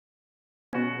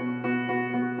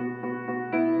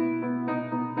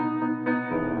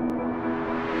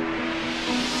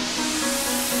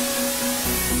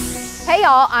Hey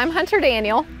y'all, I'm Hunter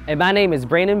Daniel. And my name is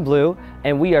Brandon Blue,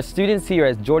 and we are students here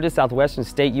at Georgia Southwestern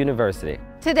State University.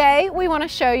 Today we want to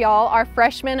show y'all our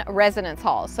freshman residence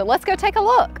halls, so let's go take a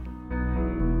look.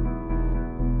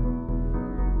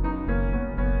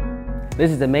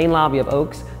 This is the main lobby of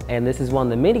Oaks, and this is one of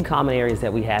the many common areas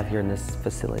that we have here in this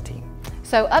facility.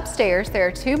 So upstairs there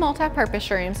are two multi-purpose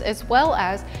rooms as well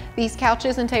as these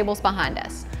couches and tables behind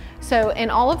us. So in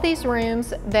all of these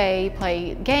rooms, they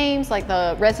play games, like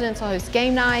the residents will host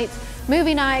game nights,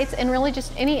 movie nights, and really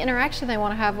just any interaction they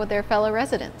want to have with their fellow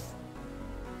residents.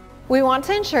 We want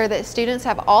to ensure that students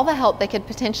have all the help they could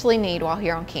potentially need while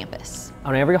here on campus.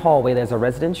 On every hallway, there's a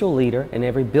residential leader, and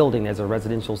every building, there's a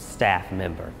residential staff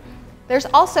member. There's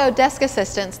also desk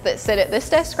assistants that sit at this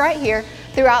desk right here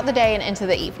throughout the day and into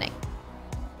the evening.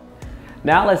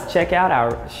 Now let's check out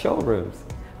our showrooms.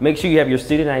 Make sure you have your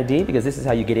student ID because this is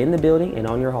how you get in the building and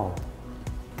on your hall.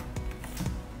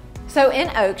 So in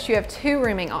Oaks, you have two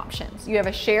rooming options. You have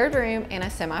a shared room and a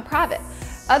semi-private.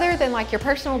 Other than like your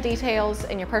personal details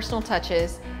and your personal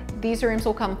touches, these rooms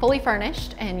will come fully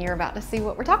furnished, and you're about to see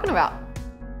what we're talking about.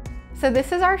 So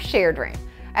this is our shared room.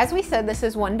 As we said, this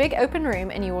is one big open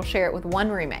room and you will share it with one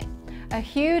roommate. A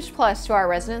huge plus to our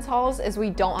residence halls is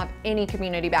we don't have any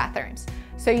community bathrooms.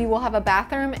 So you will have a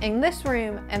bathroom in this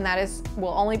room, and that will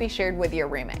only be shared with your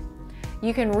roommate.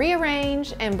 You can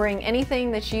rearrange and bring anything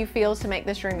that you feel to make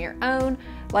this room your own.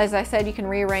 As I said, you can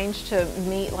rearrange to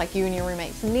meet like you and your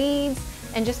roommate's needs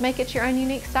and just make it your own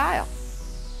unique style.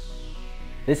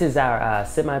 This is our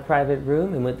semi-private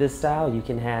room, and with this style you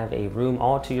can have a room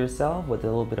all to yourself with a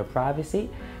little bit of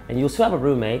privacy, and you'll still have a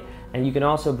roommate, and you can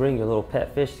also bring your little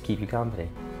pet fish to keep you company.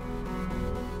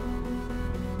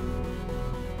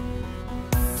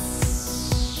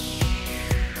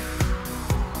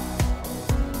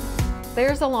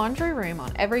 There's a laundry room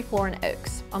on every floor in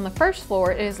Oaks. On the first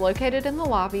floor, it is located in the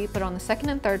lobby, but on the second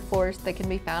and third floors, they can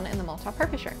be found in the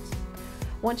multi-purpose rooms.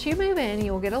 Once you move in,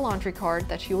 you will get a laundry card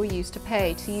that you will use to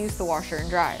pay to use the washer and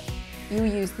dryer. You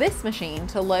will use this machine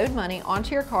to load money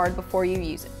onto your card before you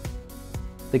use it.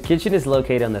 The kitchen is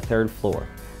located on the third floor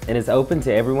and is open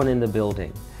to everyone in the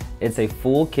building. It's a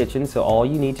full kitchen, so all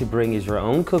you need to bring is your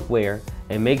own cookware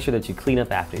and make sure that you clean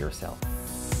up after yourself.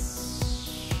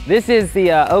 This is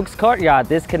the Oaks Courtyard.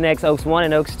 This connects Oaks 1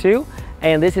 and Oaks 2,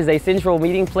 and this is a central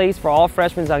meeting place for all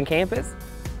freshmen on campus.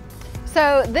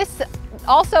 So this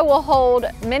also will hold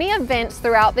many events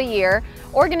throughout the year.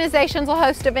 Organizations will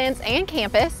host events and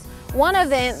campus. One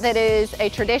event that is a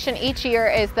tradition each year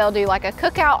is they'll do like a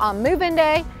cookout on move-in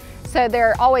day. So there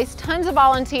are always tons of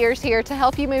volunteers here to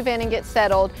help you move in and get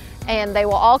settled, and they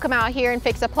will all come out here and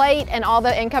fix a plate, and all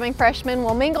the incoming freshmen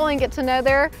will mingle and get to know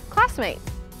their classmates.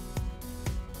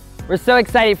 We're so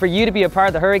excited for you to be a part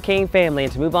of the Hurricane family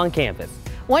and to move on campus.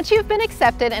 Once you've been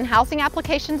accepted and housing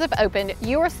applications have opened,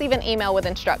 you'll receive an email with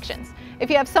instructions. If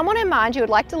you have someone in mind you would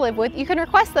like to live with, you can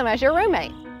request them as your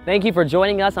roommate. Thank you for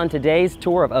joining us on today's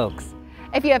tour of Oaks.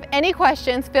 If you have any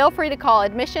questions, feel free to call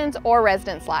admissions or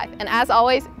residence life. And as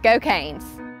always, go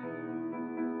Canes!